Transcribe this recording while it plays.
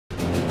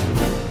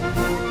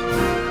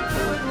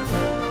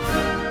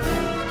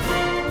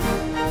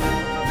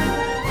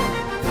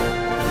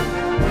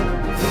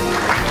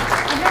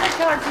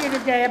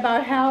today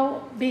about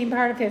how being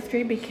part of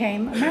history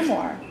became a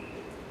memoir.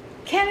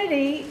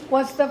 Kennedy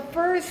was the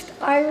first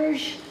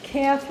Irish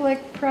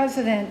Catholic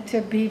president to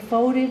be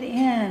voted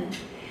in.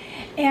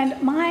 And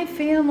my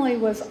family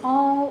was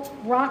all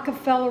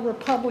Rockefeller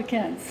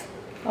Republicans,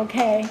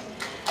 okay?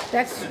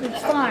 It's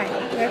fine.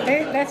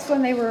 That's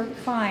when they were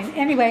fine.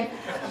 Anyway,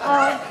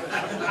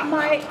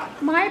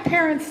 my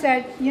parents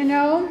said, you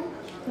know,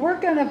 we're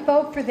going to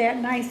vote for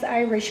that nice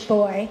Irish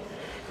boy,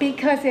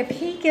 because if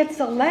he gets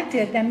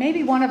elected, then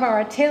maybe one of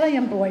our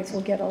Italian boys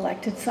will get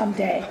elected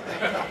someday.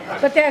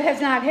 But that has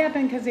not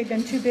happened because they've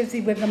been too busy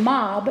with the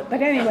mob.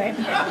 But anyway.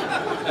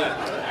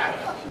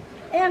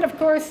 And of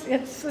course,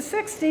 it's the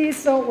 60s,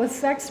 so it was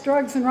sex,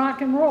 drugs, and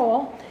rock and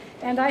roll.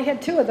 And I had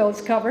 2 of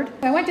those covered.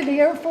 I went to the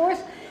Air Force,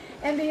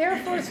 and the Air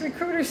Force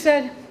recruiter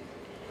said,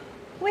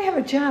 we have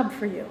a job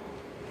for you.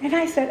 And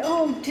I said,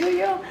 oh, do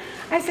you?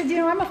 I said, you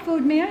know, I'm a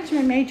food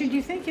management major. Do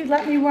you think you'd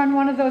let me run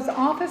one of those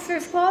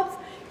officers' clubs?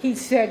 He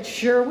said,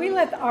 sure, we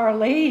let our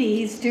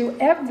ladies do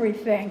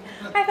everything.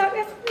 I thought,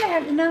 isn't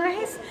that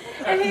nice?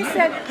 And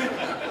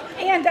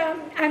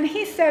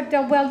he said,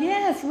 well,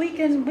 yes, we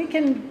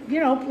can,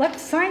 you know,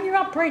 let's sign you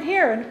up right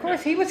here. And of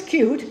course, he was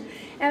cute.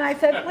 And I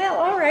said, well,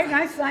 all right, and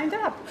I signed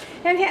up.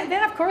 And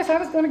then, of course, I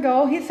was going to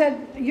go. He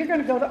said, you're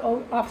going to go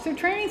to officer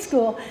training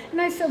school.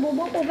 And I said, well,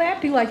 what will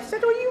that be like? He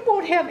said, well, you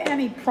won't have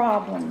any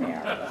problem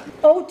there.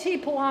 O.T.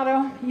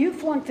 Pilato, you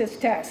flunked this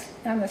test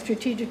on the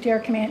Strategic Air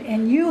Command,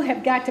 and you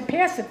have got to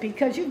pass it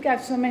because you've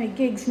got so many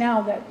gigs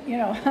now that, you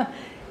know,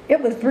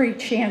 it was very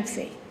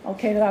chancy,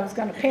 okay, that I was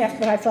going to pass.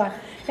 But I thought,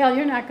 hell,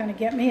 you're not going to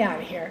get me out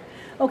of here.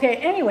 Okay,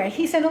 anyway,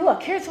 he said,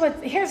 look, here's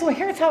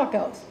how it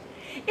goes.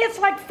 It's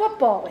like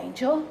football,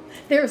 Angel.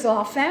 There's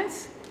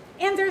offense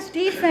and there's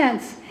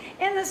defense.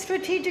 And the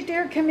Strategic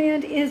Air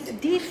Command is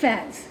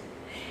defense.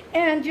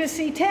 And you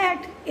see,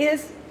 TACT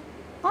is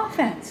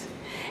offense.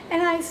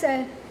 And I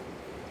said,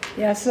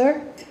 yes,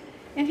 sir.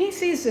 And he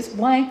sees this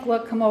blank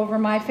look come over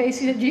my face.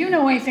 He said, do you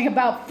know anything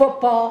about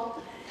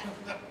football?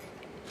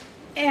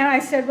 And I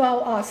said,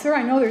 well, sir,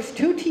 I know there's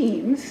 2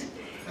 teams.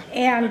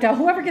 And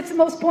whoever gets the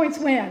most points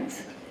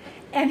wins.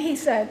 And he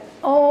said,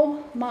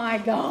 oh, my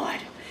God.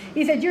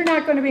 He said, you're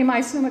not going to be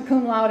my summa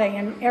cum laude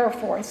in Air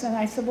Force. And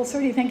I said, well, sir,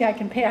 do you think I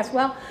can pass?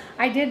 Well,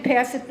 I did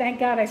pass it. Thank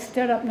God I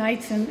stood up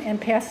nights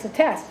and passed the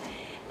test.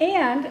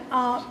 And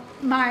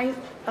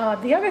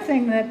the other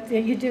thing that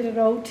you did at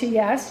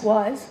OTS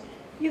was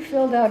you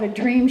filled out a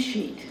dream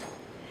sheet.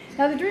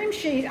 Now, the dream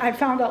sheet, I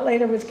found out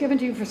later, was given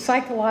to you for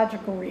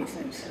psychological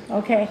reasons,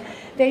 okay?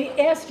 They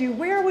asked you,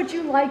 where would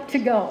you like to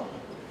go,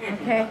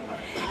 okay?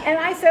 And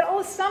I said,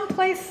 oh,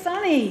 someplace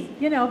sunny,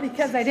 you know,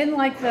 because I didn't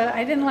like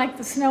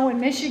the snow in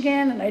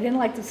Michigan, and I didn't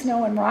like the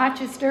snow in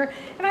Rochester,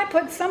 and I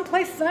put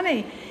someplace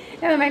sunny.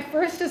 And then my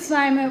first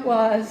assignment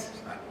was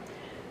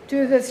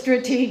to the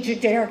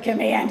Strategic Air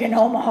Command in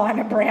Omaha,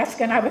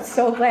 Nebraska, and I was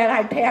so glad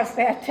I passed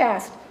that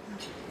test.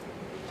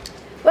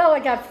 Well, I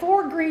got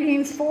 4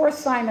 greetings, 4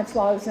 assignments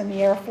while I was in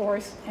the Air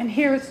Force, and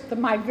here's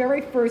my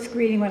very first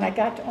greeting when I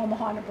got to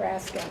Omaha,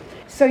 Nebraska.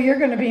 So you're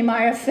going to be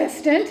my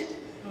assistant?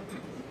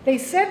 They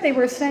said they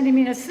were sending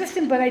me an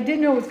assistant, but I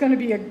didn't know it was going to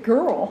be a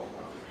girl.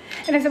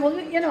 And I said, well,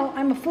 you know,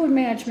 I'm a food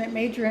management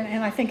major,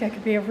 and I think I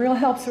could be a real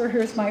help, sir.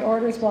 Here's my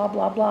orders, blah,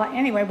 blah, blah.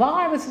 Anyway, while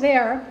I was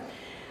there,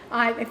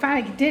 they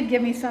finally did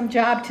give me some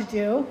job to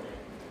do.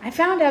 I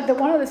found out that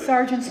one of the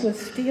sergeants was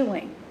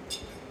stealing.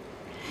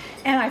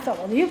 And I thought,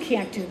 well, you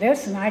can't do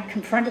this. And I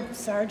confronted the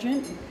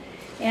sergeant.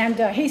 And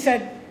he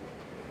said,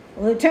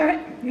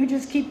 Lieutenant, you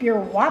just keep your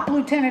WAP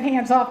lieutenant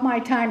hands off my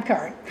time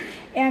card.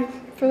 And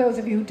for those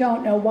of you who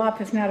don't know,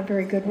 WAP is not a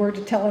very good word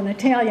to tell in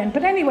Italian.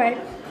 But anyway,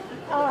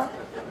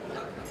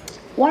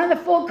 one of the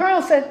full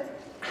colonels said,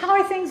 how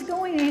are things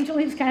going, Angel?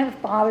 He was kind of a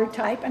father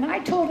type. And I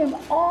told him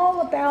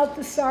all about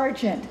the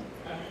sergeant.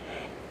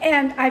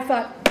 And I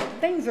thought,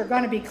 things are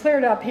going to be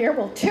cleared up here.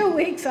 Well, 2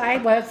 weeks I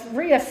was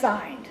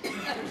reassigned.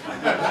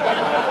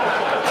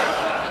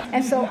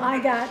 And so I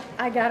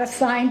got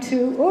assigned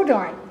to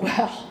Udorn.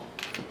 Well,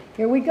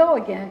 here we go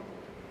again.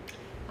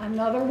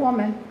 Another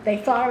woman. They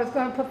thought I was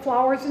going to put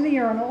flowers in the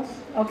urinals,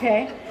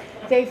 okay?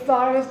 They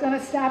thought I was going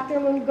to stop their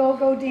little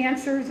go-go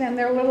dancers and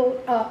their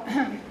little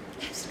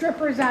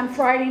strippers on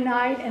Friday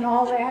night and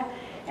all that.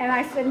 And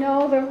I said,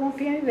 no, there won't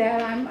be any of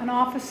that. I'm an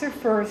officer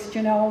first,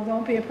 you know,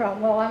 don't be a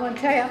problem. Well, I'm going to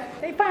tell you,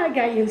 they finally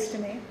got used to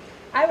me.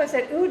 I was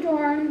at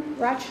Udorn,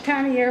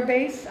 Ratchathani Air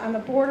Base on the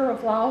border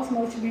of Laos.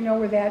 Most of you know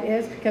where that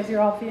is because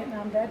you're all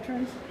Vietnam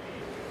veterans.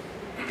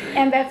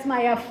 And that's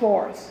my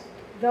F-4s.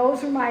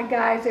 Those were my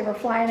guys. They were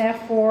flying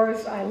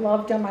F-4s. I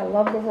loved them. I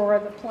loved the roar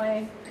of the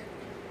plane.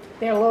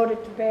 They're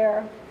loaded to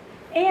bear.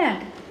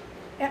 And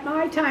at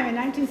my time in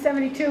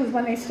 1972 was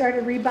when they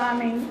started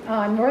rebombing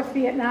North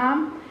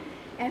Vietnam.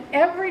 And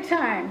every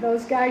time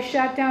those guys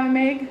shot down a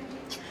MiG,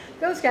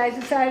 those guys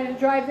decided to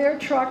drive their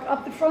truck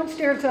up the front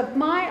stairs of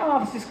my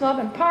officers club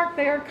and park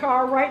their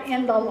car right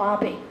in the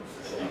lobby.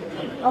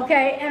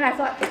 Okay, and I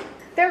thought,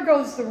 there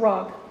goes the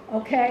rug,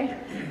 okay?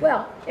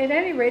 Well, at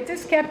any rate,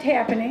 this kept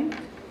happening.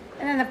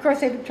 And then, of course,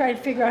 they would try to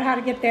figure out how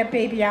to get that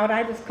baby out.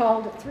 I was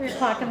called at 3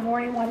 o'clock in the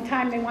morning one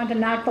time. They wanted to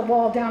knock the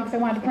wall down because they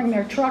wanted to bring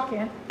their truck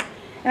in.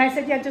 And I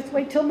said, yeah, just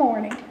wait till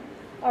morning.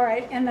 All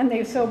right, and then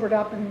they sobered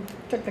up and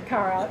took the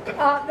car out.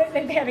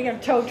 They had to get a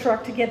tow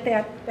truck to get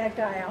that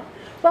guy out.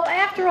 Well,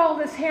 after all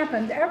this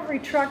happened, every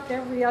truck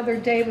every other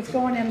day was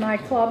going in my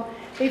club.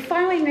 They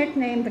finally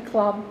nicknamed the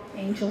club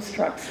Angel's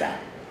Truck Stop.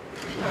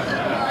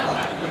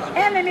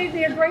 And they made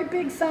me a great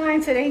big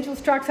sign, said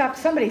Angel's Truck Stop.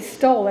 Somebody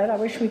stole it. I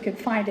wish we could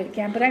find it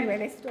again, but anyway,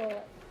 they stole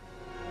it.